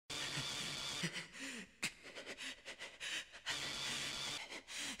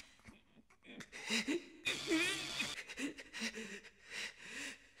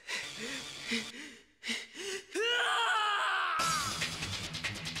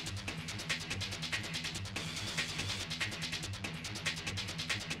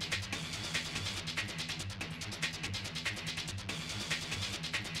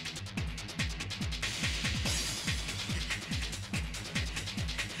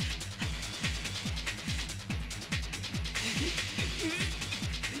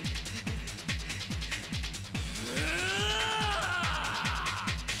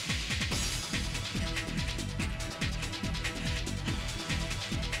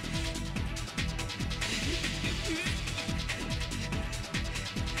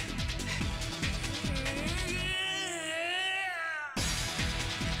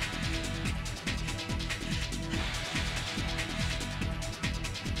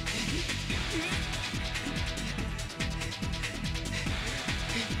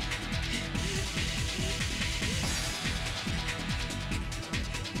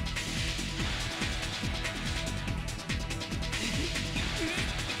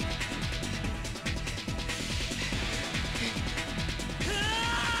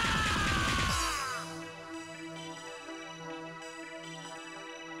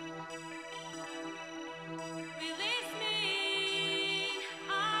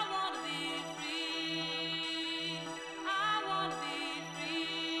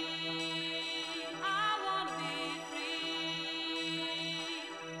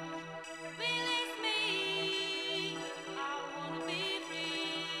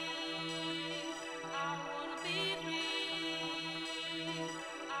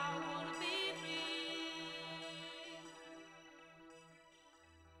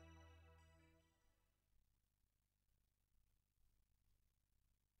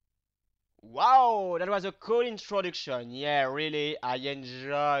Wow, that was a cool introduction. Yeah, really, I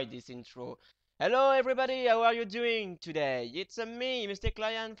enjoyed this intro. Hello, everybody, how are you doing today? It's me, Mr.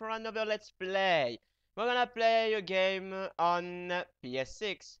 Client, for another Let's Play. We're gonna play a game on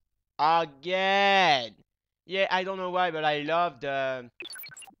PS6 again. Yeah, I don't know why, but I love the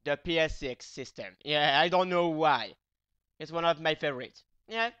PS6 system. Yeah, I don't know why. It's one of my favorites.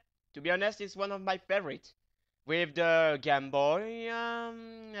 Yeah, to be honest, it's one of my favorites with the Game Boy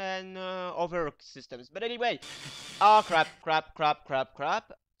and other systems. But anyway, oh crap.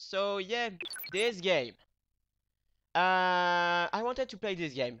 So yeah, this game. I wanted to play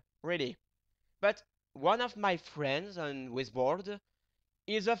this game, really. But one of my friends on Vizzed Board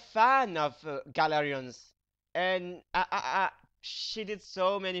is a fan of Galerians, and she did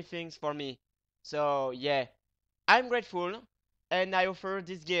so many things for me. So yeah, I'm grateful, and I offer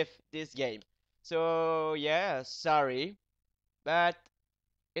this gift, this game. So yeah, sorry, but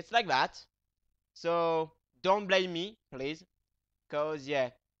it's like that. So don't blame me, please, cause yeah,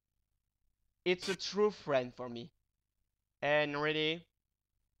 it's a true friend for me, and really,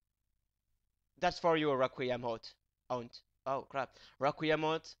 that's for you, Requiem Hot. Aunt. Oh crap, Requiem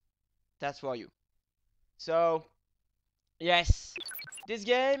Hot. That's for you. So yes, this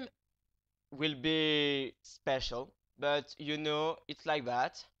game will be special, but you know it's like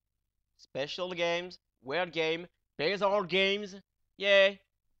that. Special games, weird game, bizarre games. Yeah,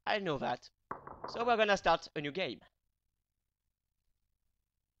 I know that. So we're gonna start a new game.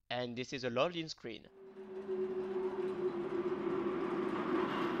 And this is a loading screen.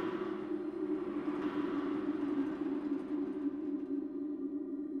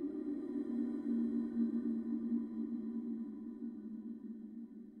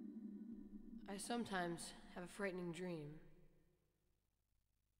 I sometimes have a frightening dream.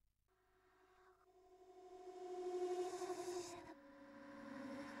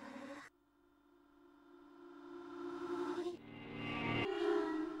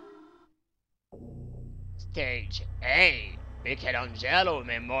 Stage A, Michelangelo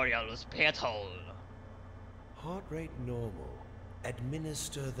Memorial Hospital. Heart rate normal.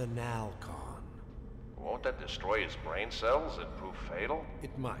 Administer the Nalcon. Won't that destroy his brain cells and prove fatal?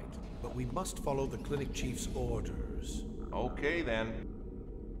 It might, but we must follow the clinic chief's orders. Okay then.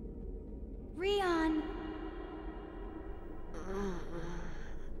 Rion!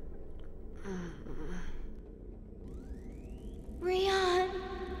 Rion!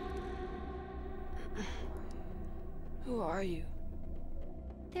 Who are you?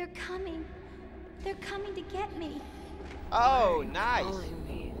 They're coming. They're coming to get me. Oh, nice. Calling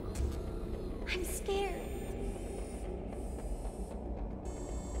me. I'm scared.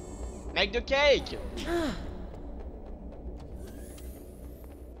 Make the cake.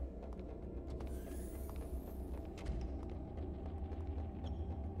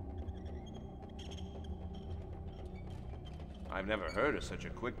 I've never heard of such a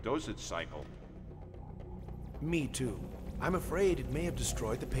quick dosage cycle. Me too. I'm afraid it may have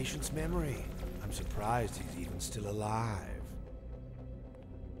destroyed the patient's memory. I'm surprised he's even still alive.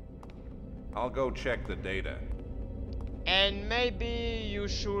 I'll go check the data. And maybe you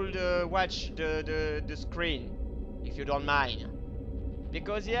should watch the screen, if you don't mind.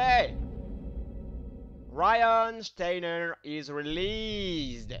 Because yeah, Rion Steiner is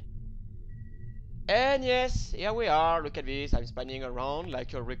released. And yes, here we are. Look at this. I'm spinning around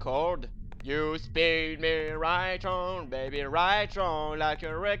like a record. You spin me right on, baby, right on, like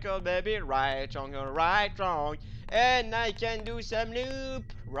a record, baby, right on, right on. And I can do some loop,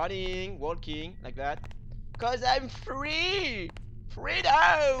 running, walking, like that. Cause I'm free!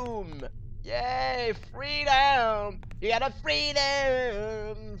 Freedom! Yay, freedom! You got a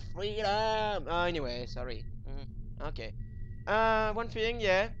freedom! Freedom! Oh, anyway, sorry. Okay. One thing,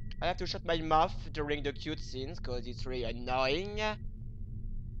 yeah. I have to shut my mouth during the cute scenes cause it's really annoying.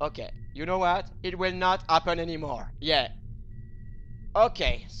 Okay, you know what? It will not happen anymore. Yeah.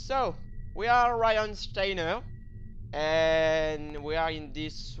 Okay, so we are Rion Steiner, and we are in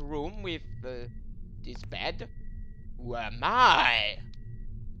this room with this bed. Who am I?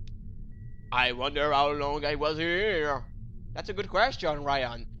 I wonder how long I was here. That's a good question,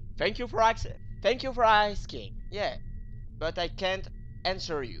 Rion. Thank you for asking. Yeah, but I can't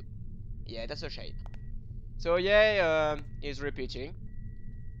answer you. Yeah, that's a shame. So yeah, he's repeating.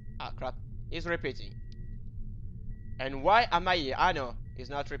 Ah, crap. He's repeating. And why am I here? I know, he's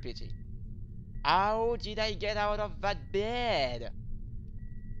not repeating. How did I get out of that bed?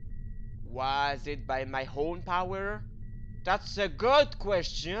 Was it by my own power? That's a good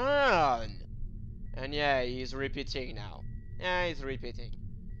question. And yeah, he's repeating now. Yeah, he's repeating.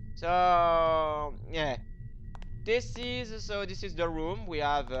 So, yeah. This is the room. We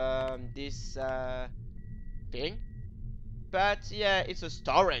have this thing. But yeah, it's a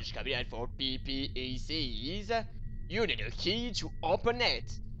storage cabinet for PPACs. You need a key to open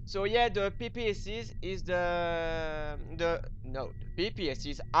it. So yeah, the PPACs is the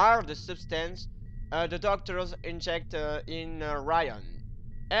PPACs are the substance the doctors inject in Rion,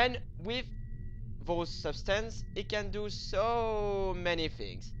 and with those substance, he can do so many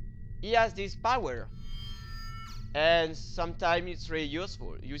things. He has this power, and sometimes it's really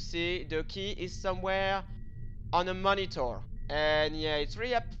useful. You see, the key is somewhere on a monitor, and yeah, it's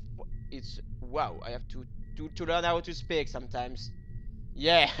really it's wow. I have to learn how to speak sometimes.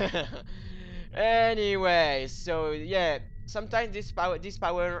 Yeah. Anyway, so yeah, sometimes this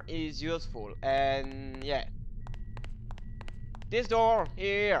power is useful, and yeah, this door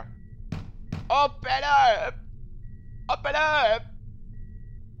here, open up, open up.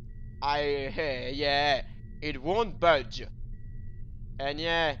 Yeah, it won't budge, and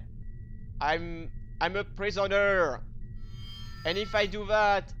yeah, I'm a prisoner. And if I do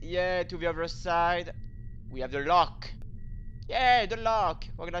that, yeah, to the other side, we have the lock. Yeah, the lock.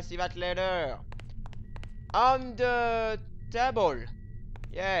 We're gonna see that later. On the table.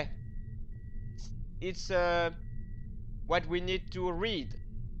 Yeah. It's what we need to read.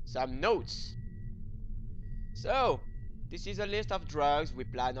 Some notes. So, this is a list of drugs we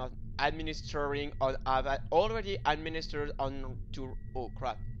plan on administering or have already administered on to... Oh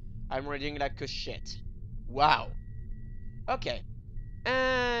crap. I'm reading like a shit. Wow. Okay.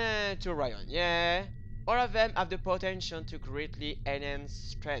 And to Rion, yeah. All of them have the potential to greatly enhance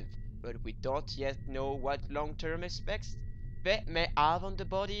strength, but we don't yet know what long-term effects they may have on the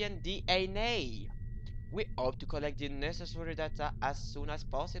body and DNA. We hope to collect the necessary data as soon as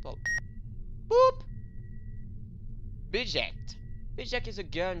possible. Boop! Biject. Biject is a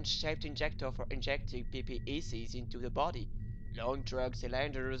gun-shaped injector for injecting PPECs into the body. Long drug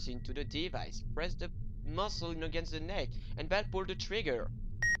cylinders into the device. Press the muscle against the neck and then pull the trigger.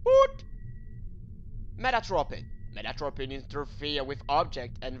 Boot! Metatropin. Metatropin interferes with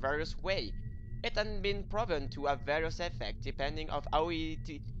objects in various ways. It has been proven to have various effects depending on how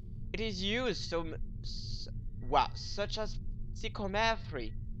it is used. Such as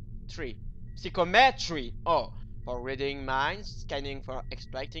psychometry. Oh, for reading minds, scanning for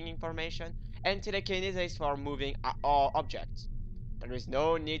extracting information, and telekinesis for moving objects. There is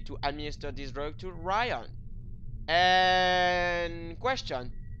no need to administer this drug to Rion. And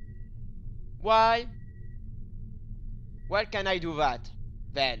question: why? What can I do that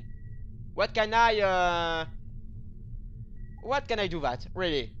then? What can I do that,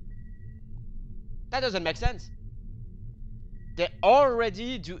 really? That doesn't make sense. They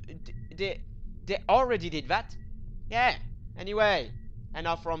already did that. Yeah. Anyway,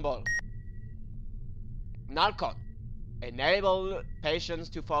 enough rumble. Nalcon. Enable patients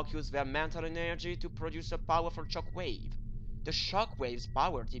to focus their mental energy to produce a powerful shockwave. The shockwave's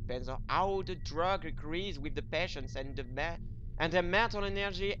power depends on how the drug agrees with the patients and their mental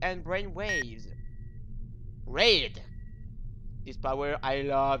energy and brain waves. Raid. This power, I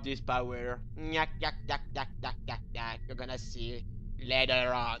love this power. You're gonna see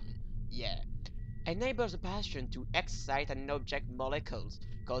later on. Yeah. Enables the patient to excite an object molecules,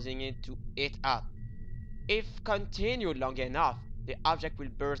 causing it to heat up. If continued long enough, the object will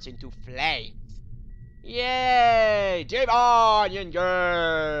burst into flames. Yay! Onion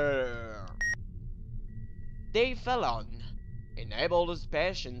girl! They fell on. Enables the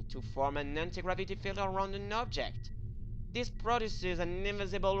patient to form an anti-gravity field around an object. This produces an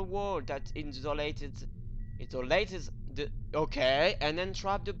invisible wall that isolates the and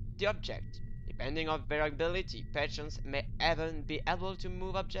entrap the object. Depending on their ability, patients may even be able to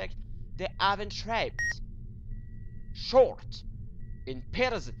move objects they haven't trapped. Short.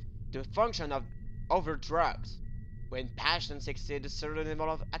 Impairs the function of other drugs. When patients exceed a certain level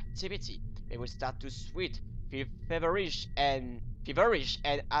of activity, they will start to sweat, feel feverish and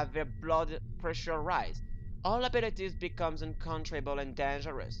have their blood pressure rise. All abilities becomes uncontrollable and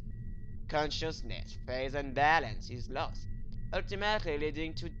dangerous. Consciousness, phase and balance is lost, ultimately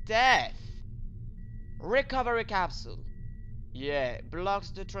leading to death. Recovery capsule. Yeah, blocks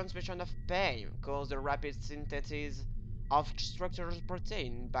the transmission of pain, causes the rapid synthesis of structural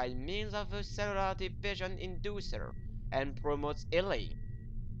protein by means of a cellular division inducer, and promotes healing.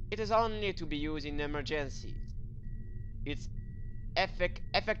 It is only to be used in emergencies. Its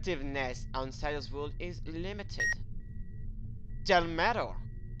effectiveness on serious wounds is limited. Delmetor.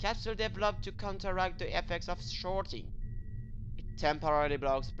 Capsule developed to counteract the effects of shorting. It temporarily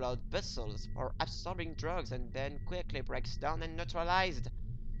blocks blood vessels for absorbing drugs and then quickly breaks down and neutralized.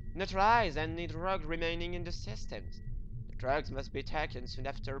 neutralize any drug remaining in the system. The drugs must be taken soon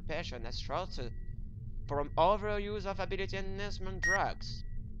after a patient has shorted from overuse of ability enhancement drugs.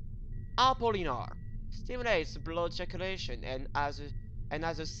 Apolinar stimulates blood circulation and as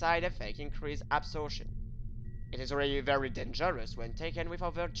a side effect increased absorption. It is really very dangerous when taken with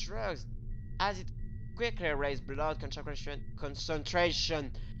other drugs, as it quickly raises blood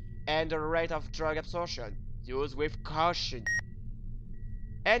concentration and the rate of drug absorption. Use with caution.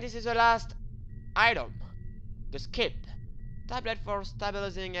 And this is the last item, the skip. Tablet for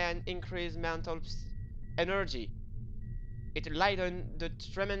stabilizing and increased mental energy. It lightens the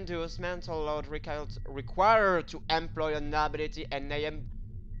tremendous mental load required to employ an ability and AM.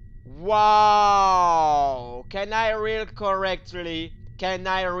 Wow! Can I read correctly? Can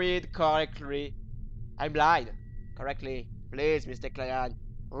I read correctly? I'm blind. Correctly. Please, Mr. Client.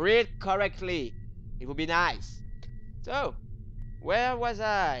 Read correctly. It would be nice. So, where was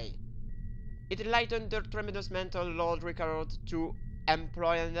I? It lightened the tremendous mental load required to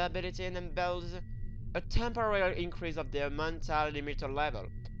employ an ability and embeds a temporary increase of their mental limiter level.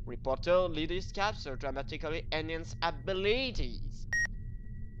 Reportedly, this capsule dramatically enhances abilities.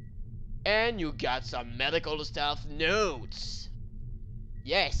 And you got some medical stuff notes.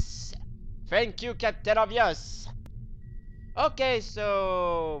 Yes. Thank you, Captain Obvious. Okay,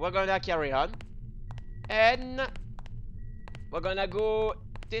 so we're gonna carry on. And we're gonna go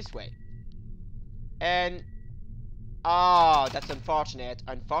this way. And oh, that's unfortunate.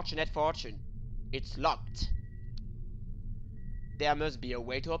 Unfortunate fortune. It's locked. There must be a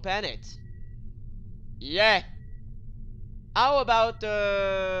way to open it. Yeah. How about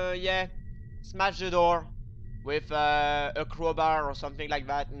yeah, smash the door with a crowbar or something like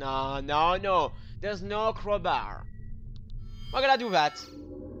that? No, no, no. There's no crowbar. We're gonna do that.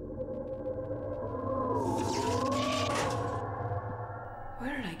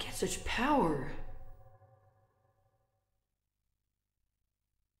 Where did I get such power?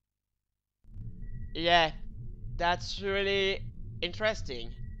 Yeah, that's really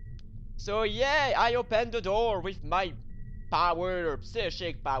interesting. So yeah, I opened the door with my power,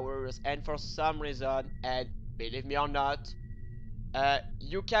 psychic powers, and for some reason, and believe me or not,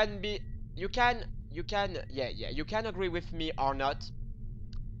 you can agree with me or not,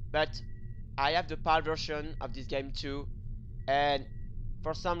 but I have the PAL version of this game too, and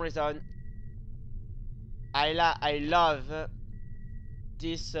for some reason, I love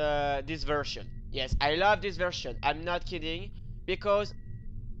this version. Yes, I love this version. I'm not kidding, because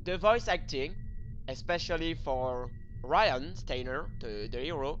the voice acting, especially for Rion Steiner, the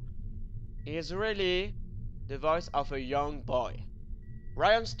hero, is really the voice of a young boy.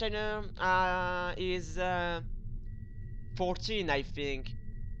 Rion Steiner is 14, I think.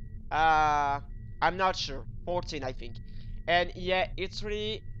 I'm not sure. 14, I think. And yeah, it's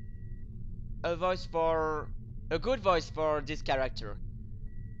really a good voice for this character.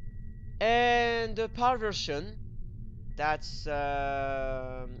 And the PAL version, that's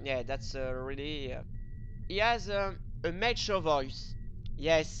yeah, that's really he has a mature voice.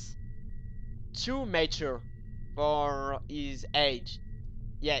 Yes, too mature for his age.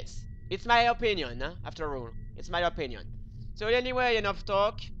 Yes, it's my opinion, huh? After all, it's my opinion. So anyway, enough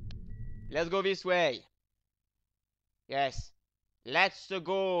talk. Let's go this way. Yes, let's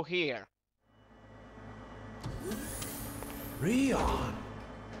go here. Rion!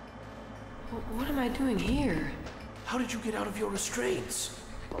 What am I doing here? How did you get out of your restraints?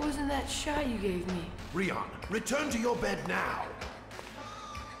 What was in that shot you gave me? Rion, return to your bed now!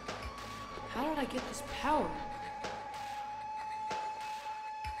 How did I get this power?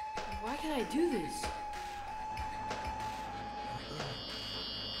 Why can I do this?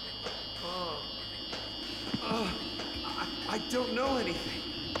 I don't know anything.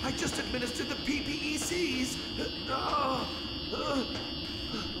 I just administered the PPECs.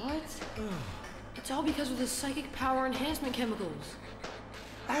 What? It's all because of the psychic power enhancement chemicals.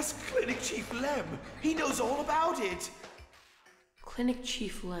 Ask Clinic Chief Lem. He knows all about it. Clinic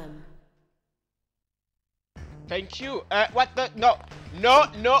Chief Lem. Thank you. What the? No. No,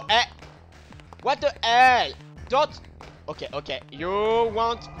 no, what the hell? Don't. Okay, okay. You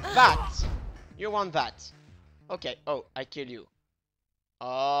want that. You want that. Okay. Oh, I kill you.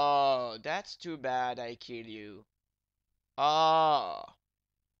 Oh, that's too bad I kill you. Oh.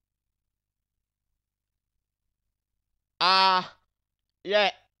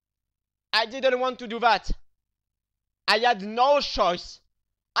 Yeah. I didn't want to do that. I had no choice.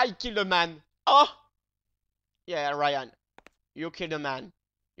 I killed a man. Oh. Yeah, Rion. You killed a man.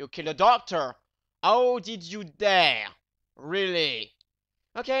 You killed a doctor. How did you dare? Really?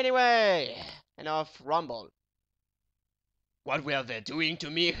 Okay, anyway. Enough rumble. What were they doing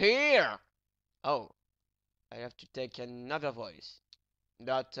to me here? Oh, I have to take another voice.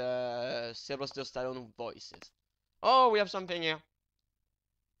 Not Sylvester Stallone voices. Oh, we have something here.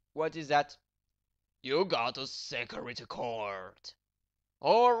 What is that? You got a security card.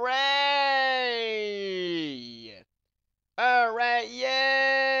 Hooray! Hooray!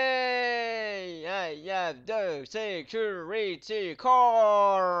 Yay! I have the security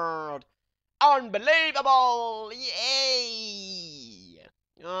card. Unbelievable! Yay!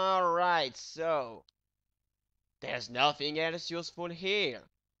 Alright, so there's nothing else useful here.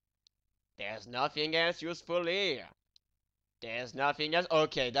 There's nothing else useful here. There's nothing else.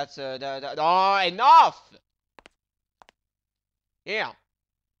 Okay, that's oh, enough! Here.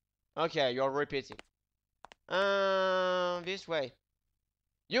 Okay, you're repeating. This way.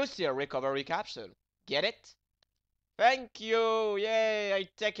 You see a recovery capsule. Get it? Thank you. Yay, I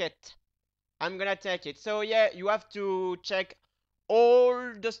take it. I'm gonna take it. So yeah, you have to check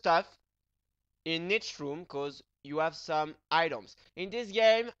all the stuff in each room because you have some items. In this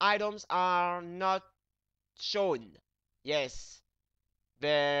game, items are not shown. Yes.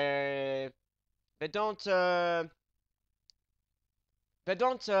 They don't oh,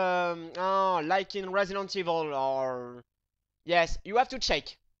 like in Resident Evil or yes, you have to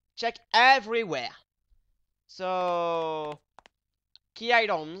check everywhere. So key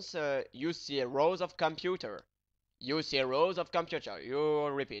items, you see rows of computer. You're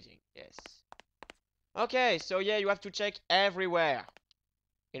repeating. Yes. Okay, so yeah, you have to check everywhere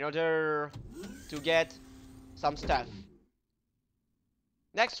in order to get some stuff.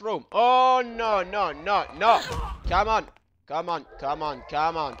 Next room. Oh no. Come on. Come on.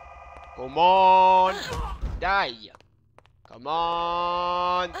 Die. Come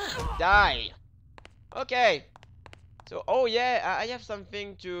on. Die. Okay. So, oh yeah, I have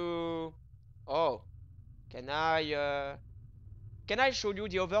something to... Oh. Can I show you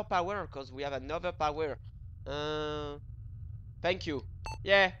the other power? Because we have another power. Thank you.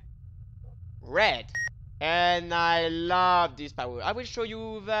 Yeah. Red. And I love this power. I will show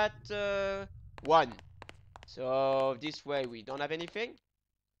you that one. So this way we don't have anything.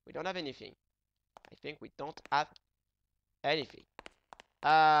 I think we don't have anything.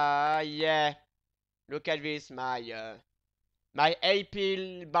 Yeah. Look at this. My AP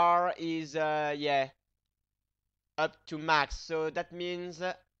bar is yeah, up to max. So that means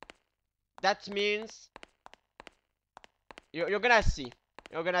you're gonna see.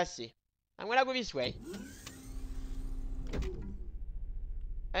 I'm gonna go this way.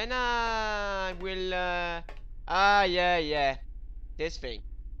 And I will yeah. This thing.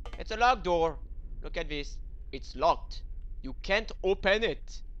 It's a locked door. Look at this. It's locked. You can't open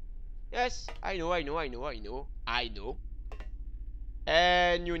it. Yes, I know.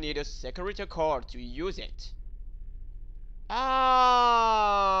 And you need a security card to use it.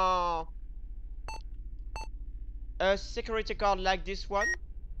 Ah, a security card like this one.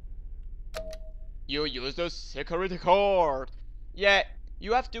 You use the security card. Yeah,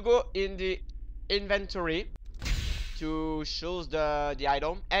 you have to go in the inventory to choose the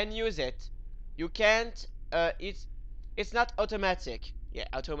item and use it. You can't. It's not automatic. Yeah,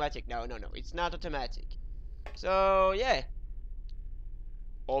 automatic. No. It's not automatic. So yeah.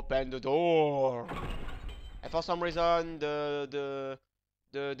 Open the door. And for some reason the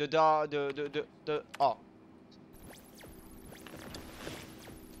oh.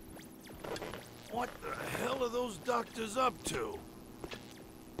 What the hell are those doctors up to?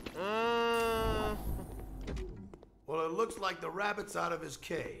 Well, it looks like the rabbit's out of his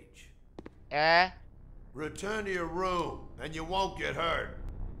cage. Return to your room, and you won't get hurt.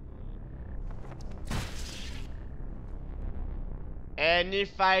 And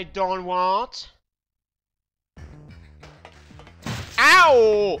if I don't want?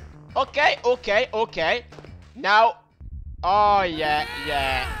 Ow! Okay. Now, oh yeah.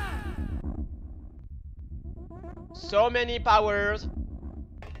 So many powers.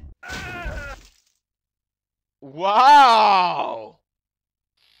 Wow!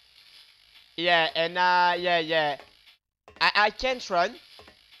 Yeah, and yeah. I can't run.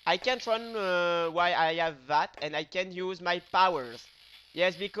 While I have that, and I can use my powers.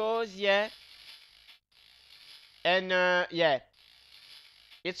 Yes, because yeah. And yeah.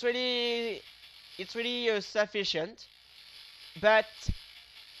 It's really sufficient. But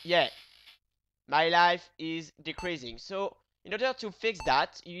yeah. My life is decreasing. So in order to fix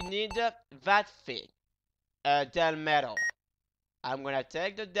that, you need that thing. Del metal. I'm gonna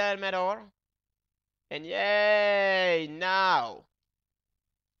take the del metal. And yay! Now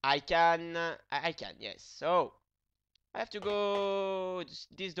I can, yes. So I have to go.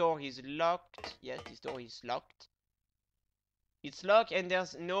 This door is locked. Yes, this door is locked. It's locked and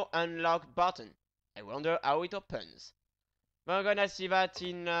there's no unlock button. I wonder how it opens. We're gonna see that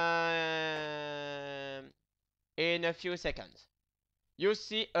in a few seconds. You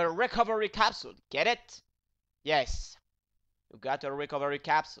see a recovery capsule. Get it? Yes. You got a recovery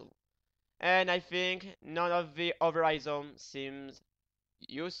capsule. And I think none of the other items seem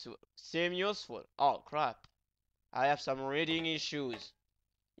useful. Oh crap. I have some reading issues.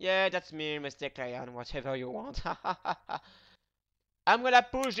 Yeah, that's me, Mr. Client, whatever you want. I'm gonna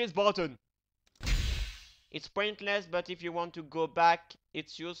push this button. It's pointless, but if you want to go back,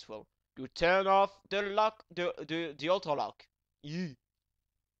 it's useful. You turn off the lock, the auto lock. Yeah.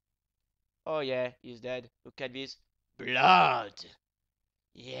 Oh yeah, he's dead. Look at this. Blood.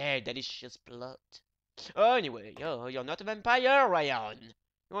 Yeah, delicious blood. Oh, anyway, you're not a vampire, Rion.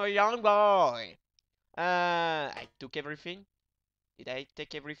 You're a young boy. I took everything. Did I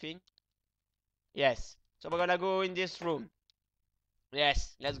take everything? Yes. So we're gonna go in this room.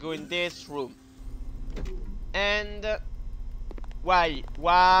 Yes, let's go in this room. And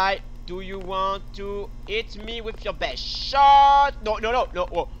why do you want to hit me with your best shot? No.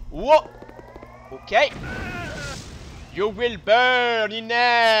 Whoa, whoa. Okay. You will burn in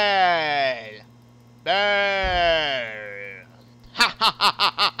hell. Burn.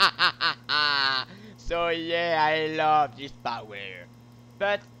 So yeah, I love this power.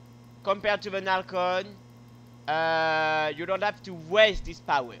 But compared to the Nalcon, you don't have to waste this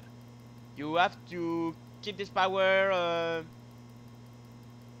power. You have to keep this power,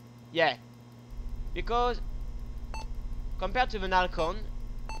 yeah. Because compared to the Nalcon,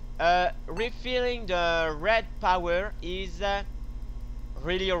 refilling the red power is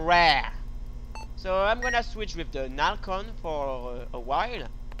really rare. So I'm gonna switch with the Nalcon for a while.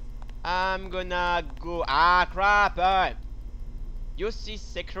 I'm gonna go. Ah, crap! You see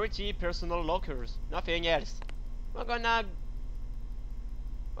security personal lockers, nothing else. We're gonna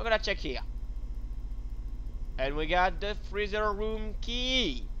check here. And we got the freezer room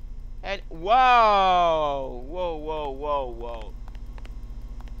key. And whoa.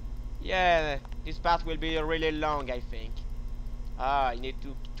 Yeah, this part will be really long, I think. I need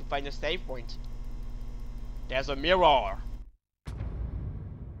to find a save point. There's a mirror.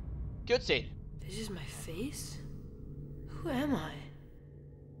 Cutscene. This is my face? Who am I?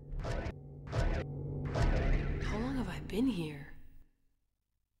 How long have I been here?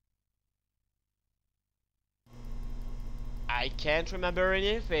 I can't remember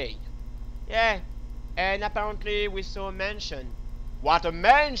anything. Yeah, and apparently we saw a mansion. What a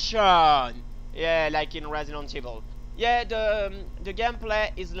mansion! Yeah, like in Resident Evil. Yeah, the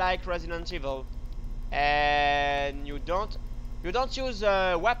gameplay is like Resident Evil, and you don't use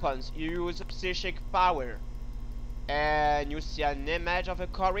weapons. You use psychic power, and you see an image of a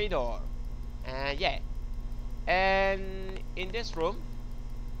corridor. Yeah, and in this room,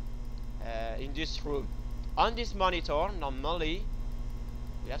 on this monitor, normally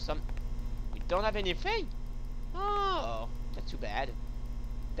we have some. We don't have anything. Oh, that's too bad.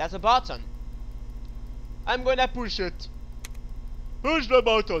 There's a button. I'm gonna push it. Push the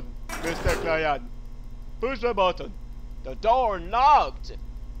button, Mr. Client. Push the button. The door locked.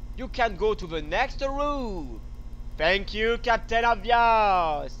 You can go to the next room. Thank you, Captain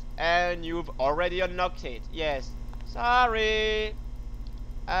Obvious. And you've already unlocked it. Yes. Sorry.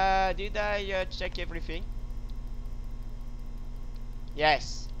 Did I check everything?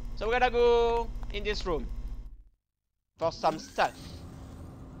 Yes. So we're gonna go in this room for some stuff.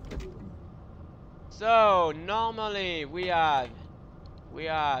 So normally we have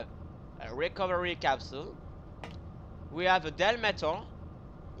a recovery capsule. We have a Del Metal.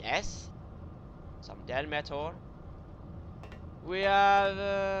 Yes. Some Del Metal. We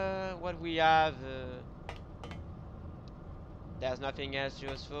have what we have. There's nothing else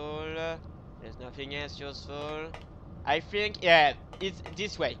useful. There's nothing else useful. I think, yeah, it's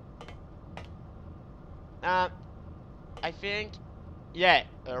this way. I think, yeah,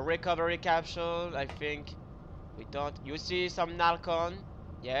 a recovery capsule. I think we don't. You see some Nalcon?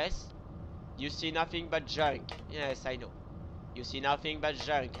 Yes. You see nothing but junk. Yes, I know. You see nothing but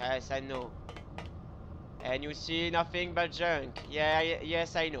junk. Yes, I know. And you see nothing but junk. Yeah,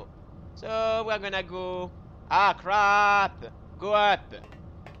 yes, I know. So we're gonna go. Ah, crap! Go up.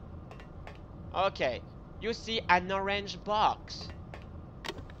 Okay. You see an orange box.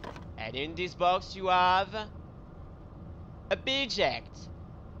 And in this box you have a biject.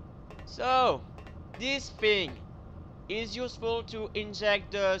 So this thing is useful to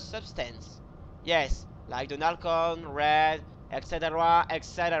inject the substance. Yes, like the Nalcon, red, etc,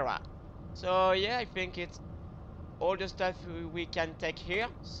 etc. So yeah, I think it's all the stuff we can take here.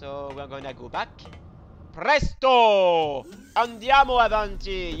 So we're gonna go back. Presto! Andiamo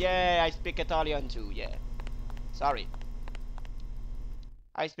avanti! Yeah, I speak Italian too, yeah. Sorry.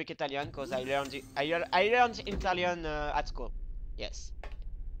 I speak Italian because I learned Italian at school. Yes.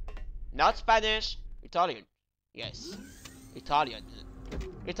 Not Spanish, Italian. Yes. Italian.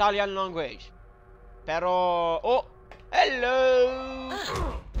 Italian language. Pero... Oh! Hello!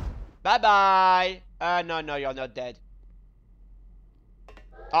 Bye-bye! No, you're not dead.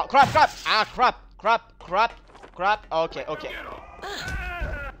 Oh, crap! Ah, crap! Okay.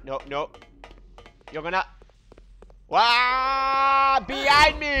 No. You're gonna... Wow!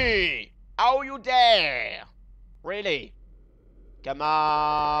 Behind me! How you dare? Really? Come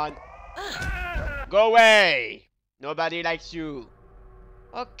on! Go away! Nobody likes you.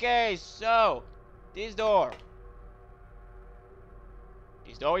 Okay, so... This door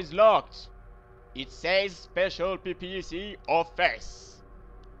is locked. It says special PPC office.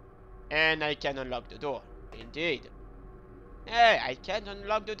 And I can unlock the door. Indeed. Hey, I can't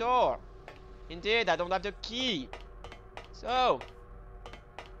unlock the door. Indeed, I don't have the key. So,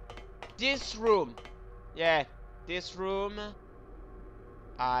 this room. Yeah, this room.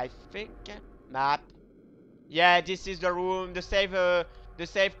 I think map. Yeah, this is the room, the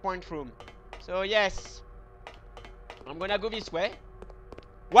save point room. So yes, I'm gonna go this way.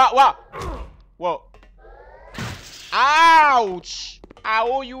 Whoa! Ouch!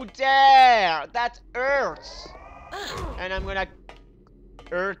 How you dare? That hurts. And I'm gonna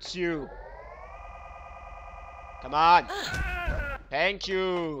hurt you. Come on. Thank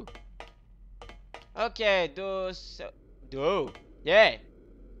you. Okay, do. Yeah.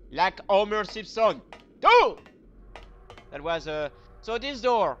 Like Homer Simpson. Do! That was so this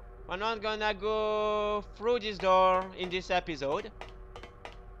door. We're not gonna go through this door in this episode.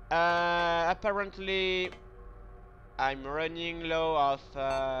 Apparently I'm running low of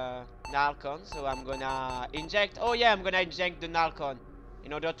Narcon, so I'm gonna inject. Oh yeah, I'm gonna inject the Narcon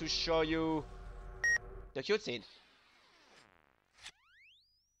in order to show you the cutscene.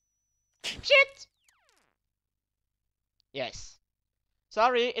 Shit! Yes.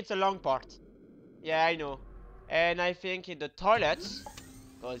 Sorry, it's a long part. Yeah, I know. And I think in the toilets,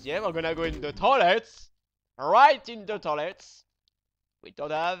 because yeah, we're gonna go in the toilets. Right in the toilets. We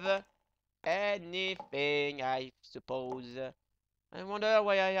don't have anything, I suppose. I wonder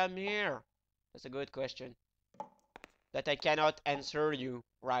why I am here. That's a good question that I cannot answer you,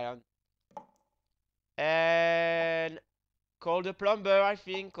 Rion. And call the plumber, I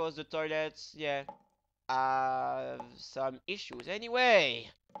think, because the toilets, yeah, have some issues.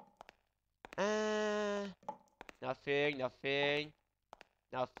 Anyway, nothing.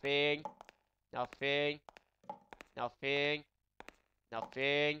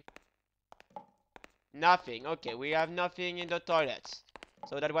 Okay, we have nothing in the toilets.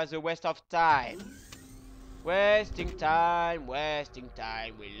 So that was a waste of time. Wasting time.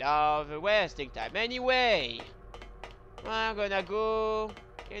 We love wasting time. Anyway, I'm gonna go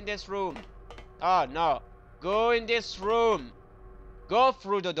in this room. Oh no, go in this room. Go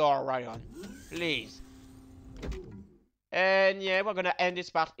through the door, Rion. Please. And yeah, we're gonna end this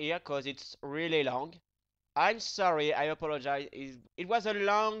part here because it's really long. I'm sorry, I apologize. It was a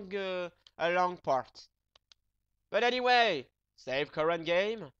long part. But anyway, save current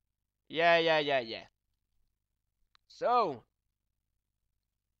game. Yeah. So,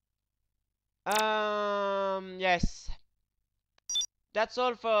 yes. That's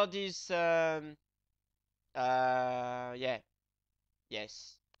all for this, yeah.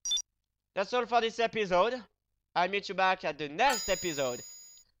 Yes. That's all for this episode. I'll meet you back at the next episode.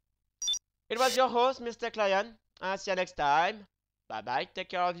 It was your host, Mr. Client. I'll see you next time. Bye-bye. Take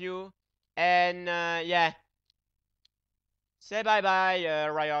care of you. And, yeah. Say bye-bye,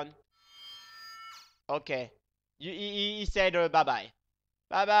 Rion. Okay. He said bye-bye.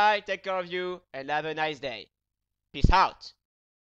 Bye-bye. Take care of you. And have a nice day. Peace out.